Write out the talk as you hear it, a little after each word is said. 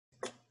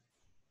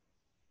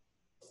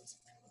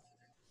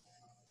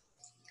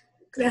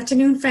Good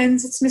afternoon,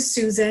 friends. It's Miss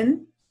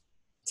Susan.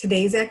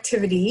 Today's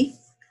activity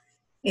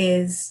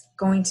is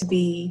going to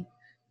be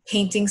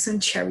painting some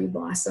cherry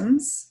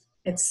blossoms.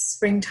 It's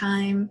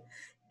springtime,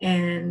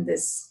 and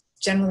there's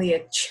generally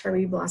a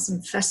cherry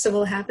blossom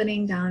festival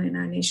happening down in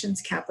our nation's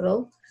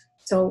capital.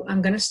 So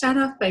I'm going to start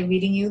off by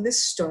reading you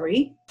this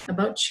story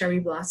about cherry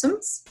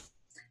blossoms,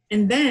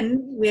 and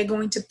then we're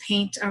going to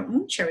paint our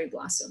own cherry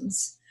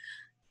blossoms.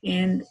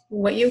 And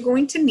what you're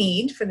going to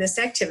need for this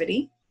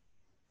activity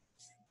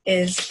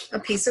is a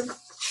piece of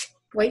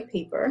white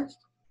paper.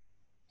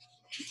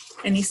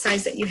 Any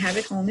size that you have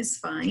at home is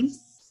fine.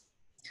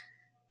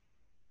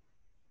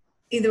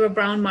 Either a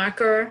brown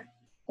marker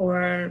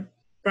or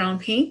brown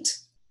paint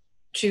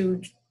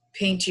to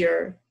paint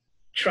your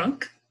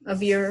trunk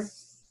of your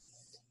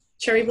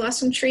cherry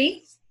blossom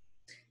tree.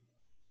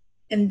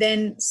 And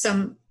then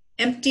some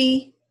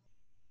empty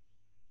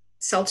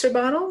seltzer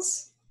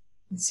bottles.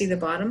 You see the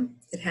bottom?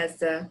 It has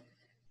the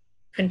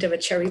print of a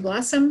cherry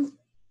blossom.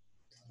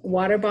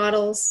 Water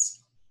bottles,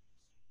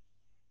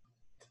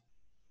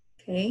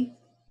 okay,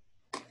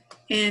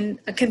 and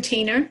a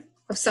container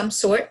of some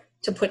sort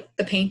to put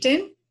the paint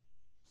in.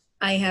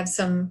 I have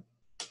some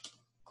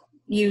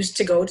used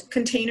to-go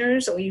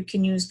containers, or you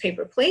can use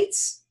paper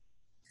plates,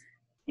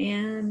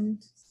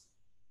 and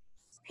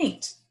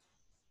paint,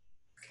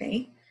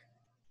 okay.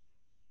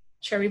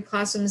 Cherry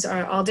blossoms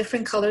are all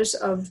different colors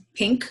of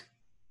pink,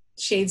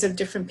 shades of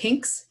different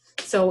pinks.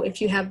 So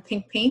if you have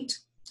pink paint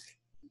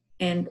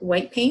and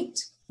white paint,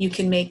 you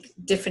can make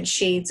different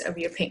shades of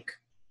your pink,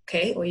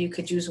 okay? Or you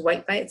could use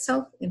white by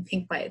itself and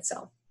pink by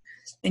itself.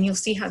 And you'll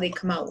see how they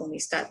come out when we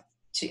start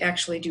to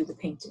actually do the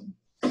painting.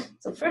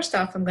 So first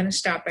off, I'm gonna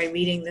start by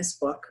reading this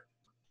book,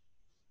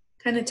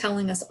 kind of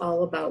telling us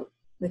all about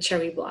the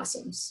cherry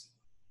blossoms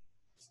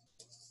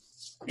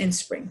in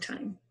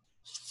springtime.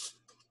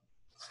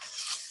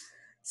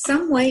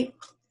 Some white,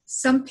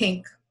 some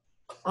pink,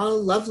 all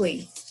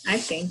lovely, I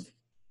think.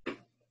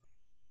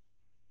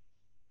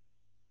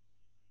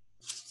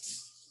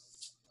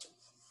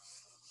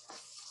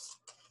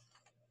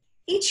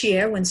 Each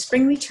year, when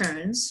spring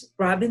returns,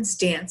 robins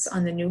dance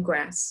on the new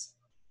grass.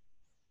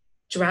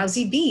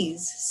 Drowsy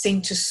bees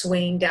sing to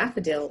swaying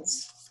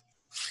daffodils.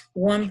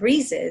 Warm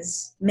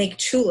breezes make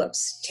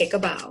tulips take a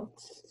bow.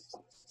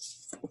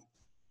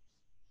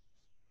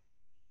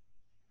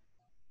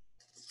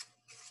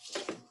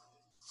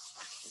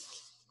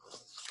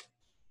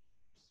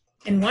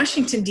 In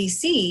Washington,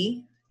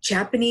 D.C.,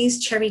 Japanese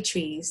cherry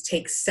trees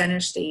take center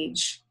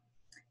stage.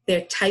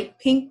 Their tight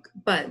pink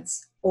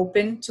buds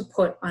open to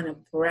put on a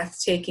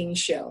breathtaking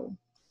show.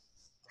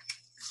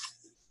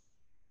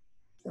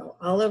 So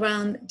all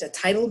around the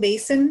Tidal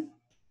Basin,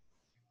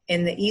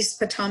 in the East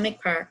Potomac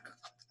Park,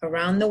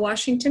 around the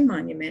Washington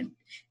Monument,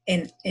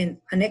 and in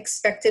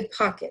unexpected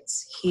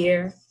pockets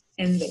here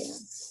and there.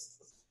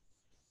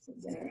 So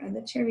there are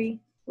the cherry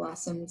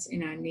blossoms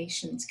in our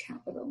nation's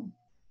capital.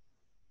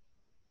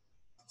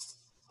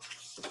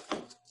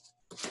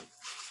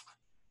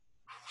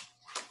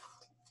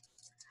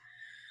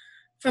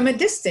 From a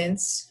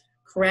distance,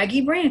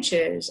 craggy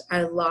branches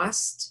are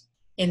lost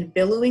in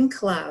billowing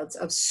clouds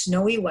of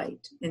snowy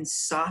white and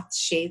soft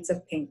shades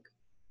of pink.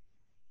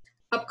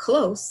 Up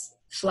close,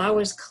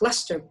 flowers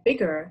cluster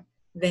bigger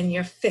than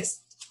your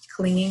fist,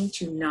 clinging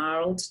to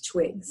gnarled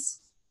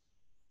twigs.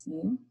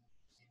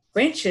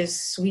 Branches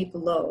sweep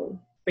low,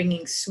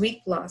 bringing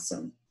sweet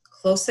blossom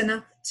close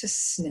enough to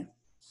sniff.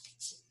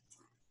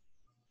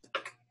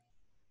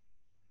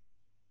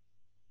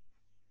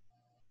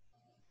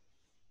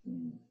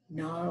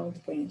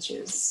 Gnarled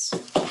branches.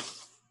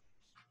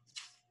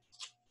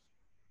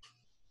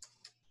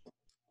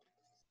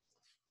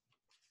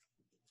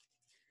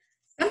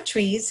 Some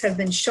trees have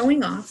been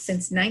showing off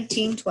since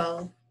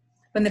 1912,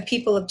 when the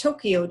people of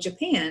Tokyo,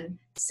 Japan,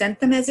 sent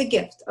them as a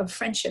gift of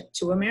friendship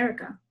to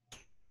America.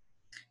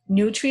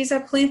 New trees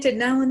are planted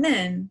now and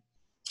then.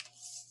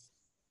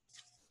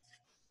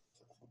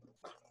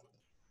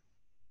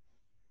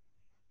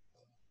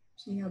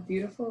 See how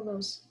beautiful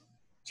those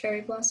cherry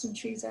blossom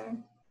trees are?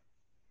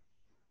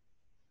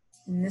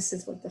 And this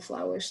is what the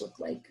flowers look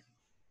like.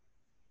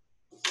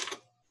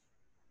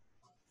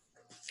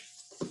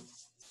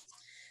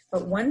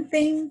 But one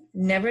thing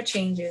never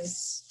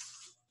changes.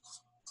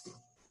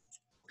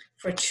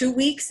 For 2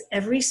 weeks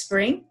every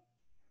spring,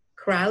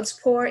 crowds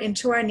pour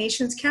into our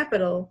nation's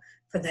capital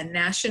for the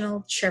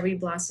National Cherry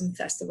Blossom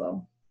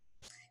Festival.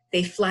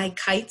 They fly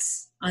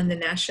kites on the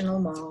National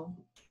Mall.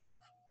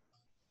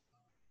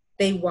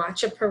 They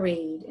watch a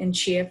parade and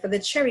cheer for the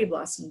cherry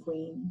blossom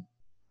queen.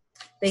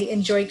 They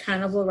enjoy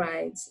carnival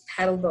rides,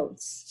 paddle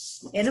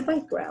boats, and a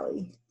bike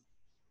rally.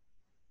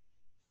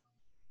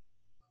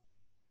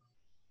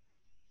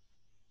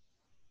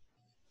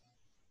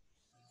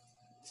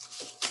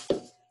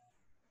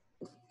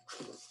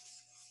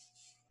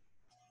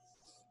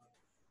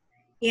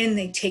 And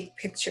they take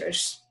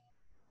pictures,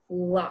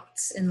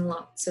 lots and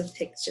lots of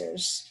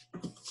pictures.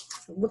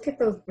 Look at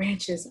those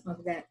branches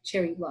of that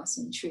cherry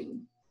blossom tree.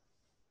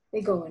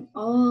 They go in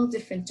all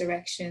different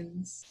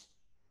directions.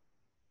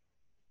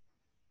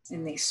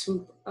 And they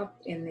swoop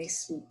up and they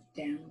swoop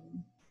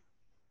down.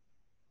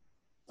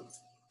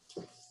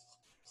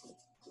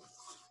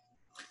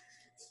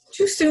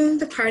 Too soon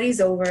the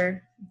party's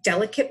over.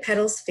 Delicate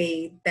petals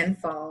fade, then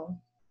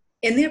fall.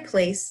 In their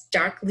place,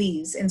 dark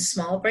leaves and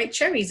small bright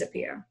cherries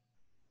appear.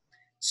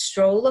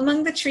 Stroll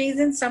among the trees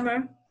in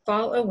summer,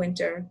 fall, or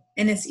winter,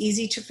 and it's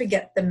easy to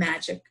forget the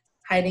magic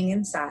hiding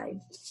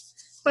inside.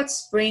 But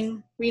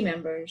spring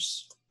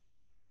remembers.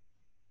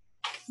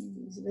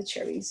 These are the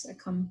cherries that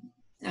come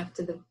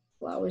after the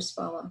flowers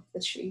fall off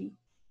the tree.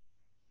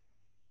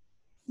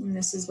 And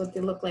this is what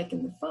they look like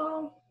in the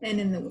fall and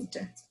in the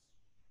winter.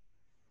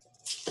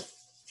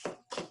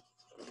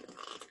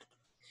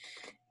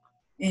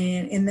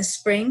 And in the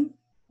spring,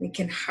 we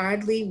can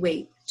hardly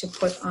wait to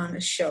put on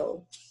a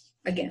show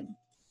again.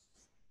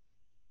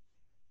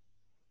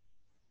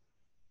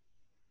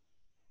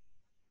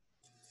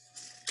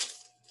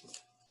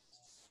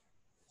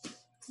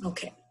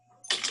 Okay,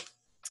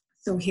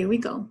 so here we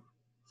go.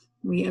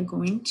 We are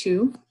going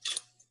to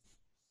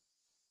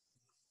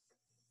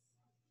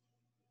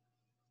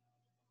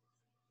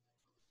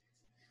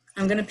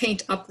I'm going to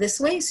paint up this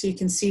way so you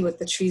can see what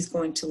the tree's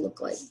going to look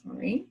like, all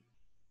right?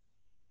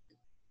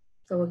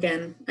 So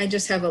again, I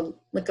just have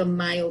like a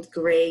mild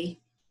gray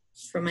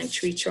for my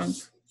tree trunk.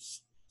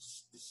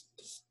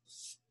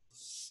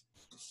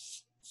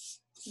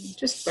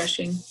 Just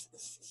brushing.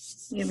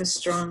 You have a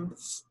strong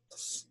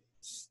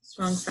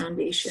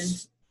foundation,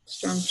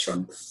 strong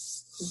trunk.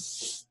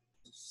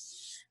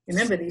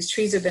 Remember, these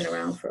trees have been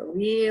around for a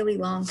really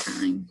long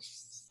time.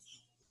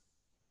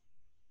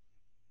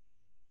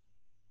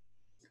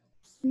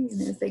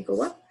 And as they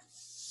go up,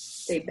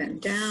 they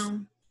bend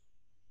down.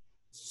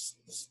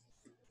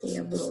 They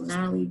have little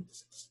gnarly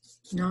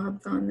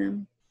knobs on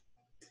them.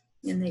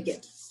 And they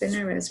get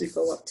thinner as we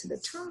go up to the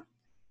top.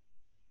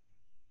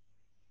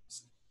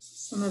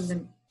 Some of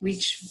them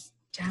reach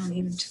down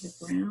even to the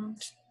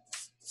ground.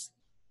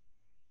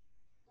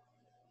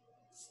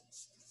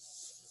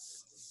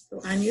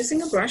 So I'm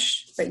using a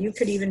brush, but you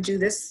could even do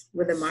this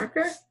with a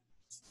marker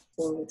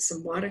or with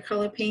some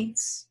watercolor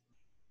paints.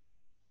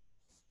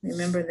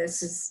 Remember,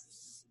 this is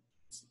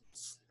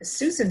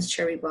Susan's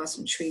cherry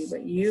blossom tree,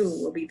 but you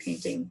will be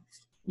painting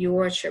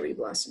your cherry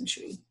blossom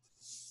tree.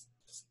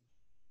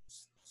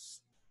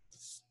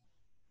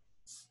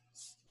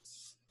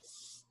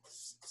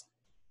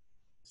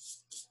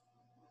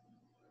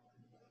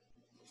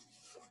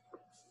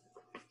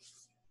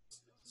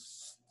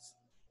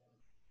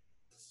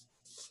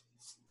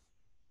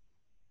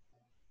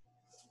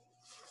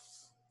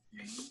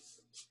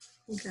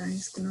 You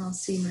guys can all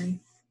see my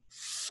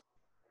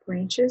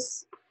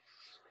branches.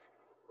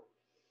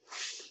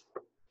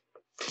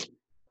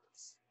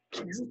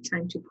 Now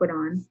time to put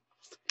on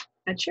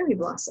our cherry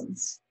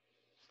blossoms.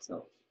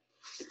 So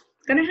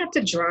it's gonna have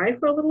to dry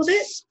for a little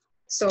bit.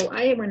 So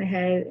I went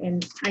ahead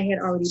and I had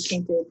already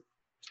painted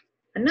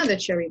another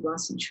cherry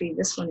blossom tree.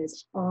 This one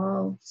is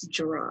all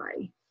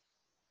dry.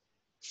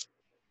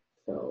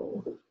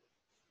 So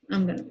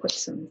I'm gonna put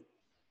some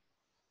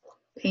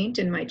paint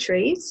in my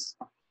trays.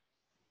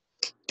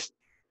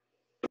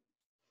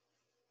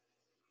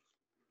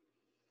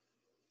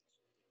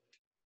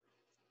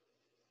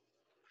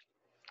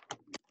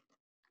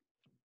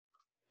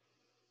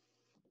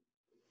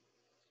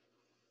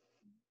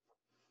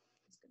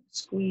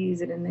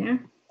 Squeeze it in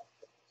there.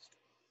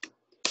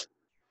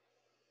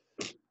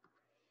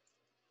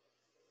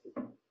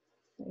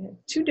 I have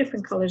two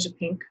different colors of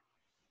pink.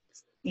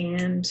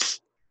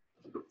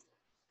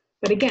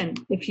 But again,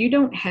 if you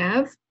don't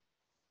have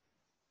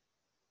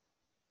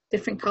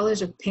different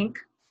colors of pink,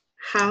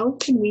 how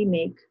can we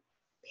make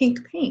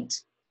pink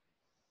paint?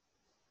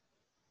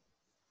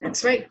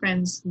 That's right,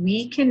 friends.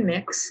 We can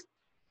mix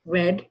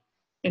red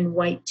and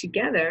white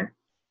together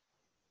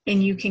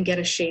and you can get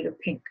a shade of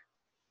pink.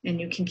 And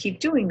you can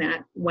keep doing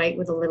that, white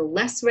with a little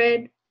less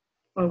red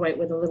or white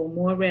with a little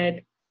more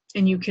red,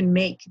 and you can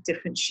make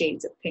different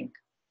shades of pink,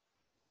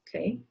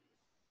 okay?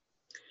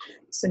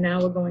 So now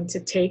we're going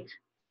to take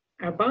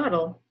our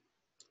bottle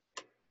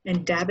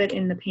and dab it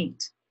in the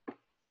paint.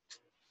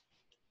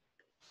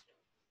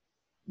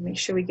 Make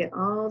sure we get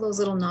all those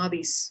little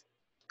knobbies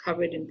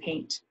covered in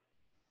paint.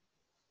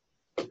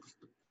 And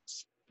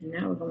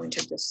now we're going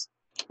to just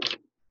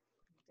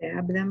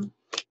dab them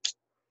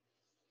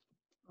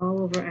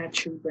all over our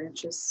tree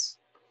branches.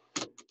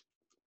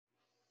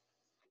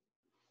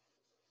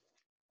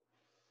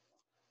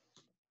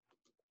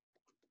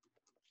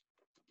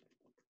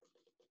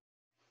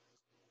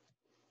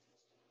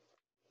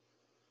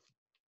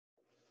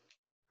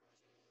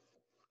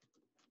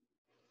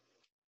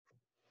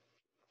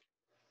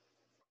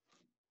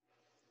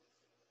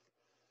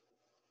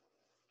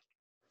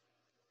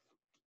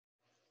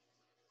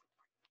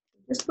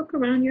 Just look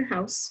around your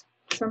house.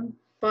 Some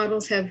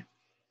bottles have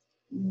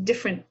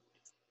different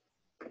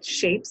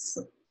shapes.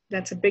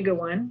 That's a bigger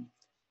one.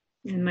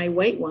 And my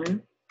white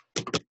one,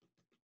 a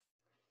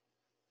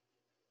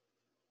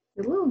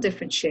little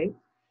different shape.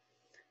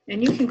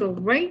 And you can go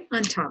right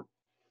on top.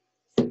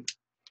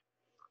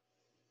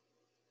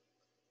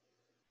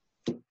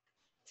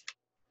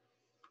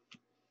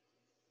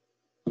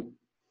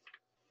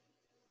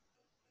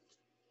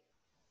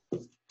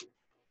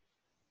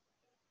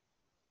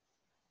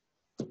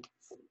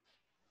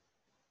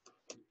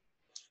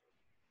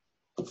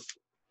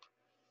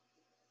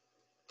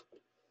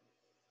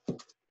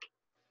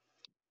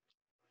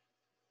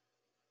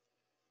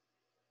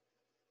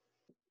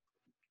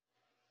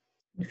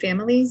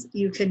 Families,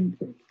 you can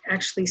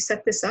actually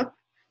set this up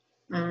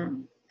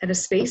at a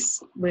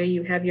space where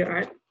you have your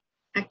art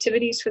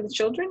activities for the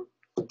children.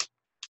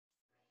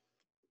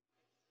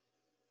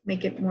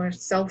 Make it more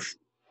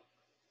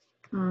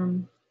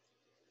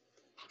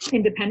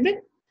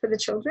independent for the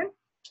children.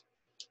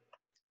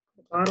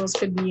 The bottles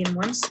could be in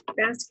one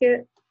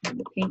basket, and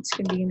the paints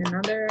can be in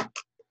another,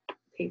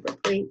 paper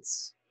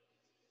plates,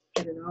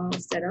 get it all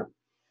set up.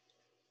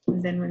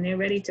 And then when they're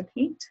ready to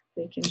paint,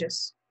 they can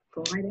just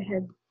go right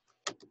ahead.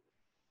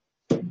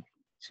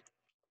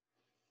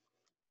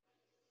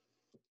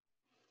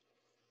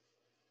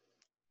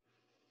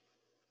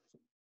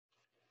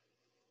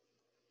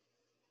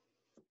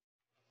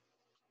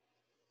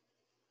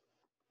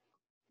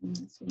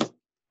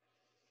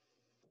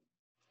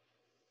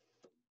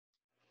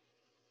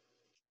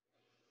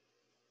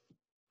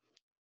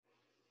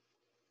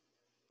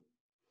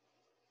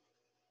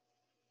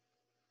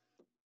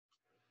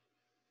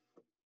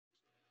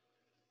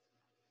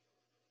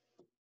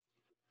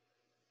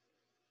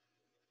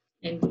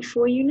 And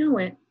before you know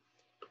it,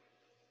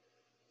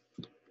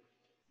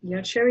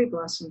 your cherry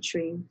blossom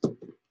tree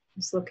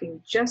is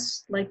looking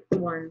just like the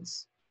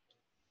ones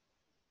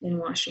in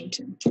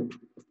Washington.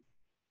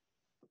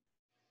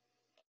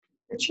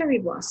 The Cherry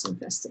Blossom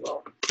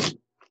Festival. I'm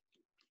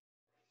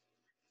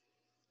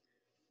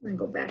gonna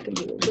go back and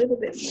do a little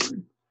bit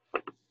more.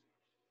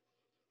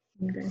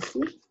 You guys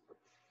see?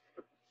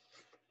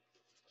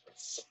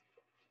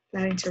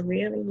 Starting to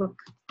really look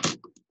like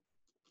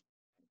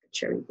a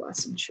cherry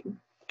blossom tree.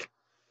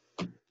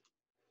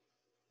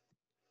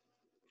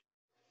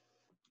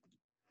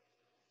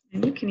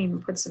 And you can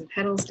even put some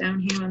petals down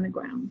here on the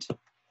ground.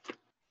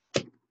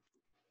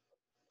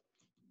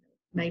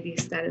 Maybe it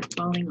started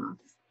falling off.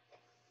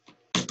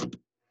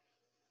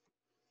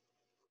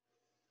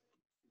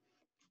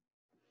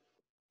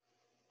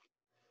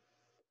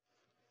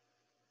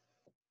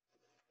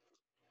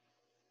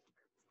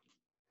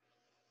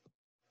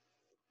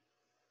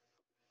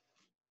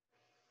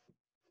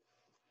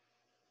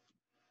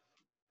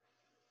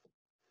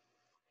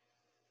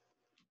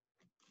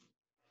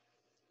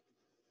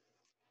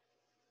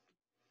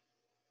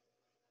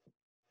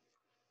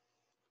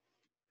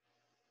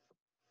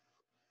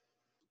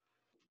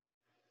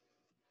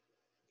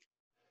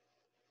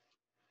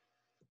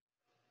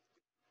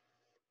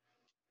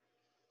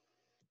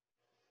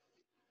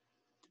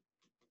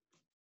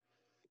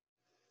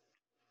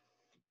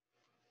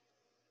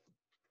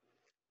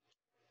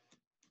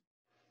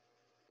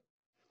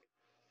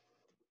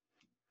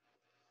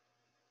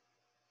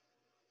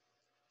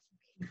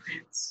 Okay,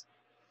 friends.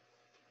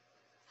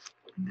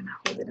 I'm gonna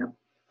hold it up.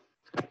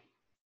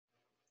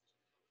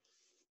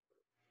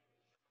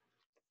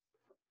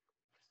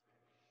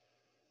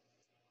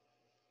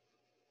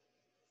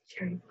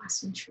 Cherry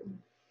blossom tree.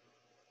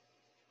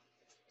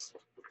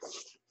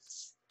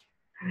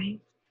 All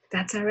right,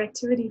 that's our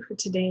activity for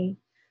today.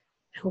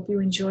 I hope you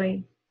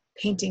enjoy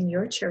painting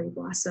your cherry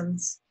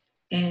blossoms.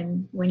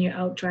 And when you're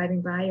out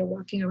driving by or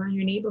walking around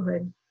your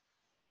neighborhood,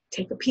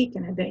 take a peek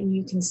and I bet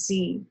you can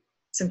see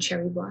some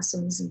cherry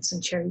blossoms and some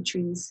cherry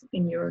trees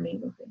in your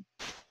neighborhood.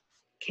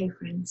 Okay,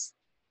 friends.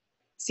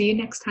 See you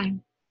next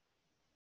time.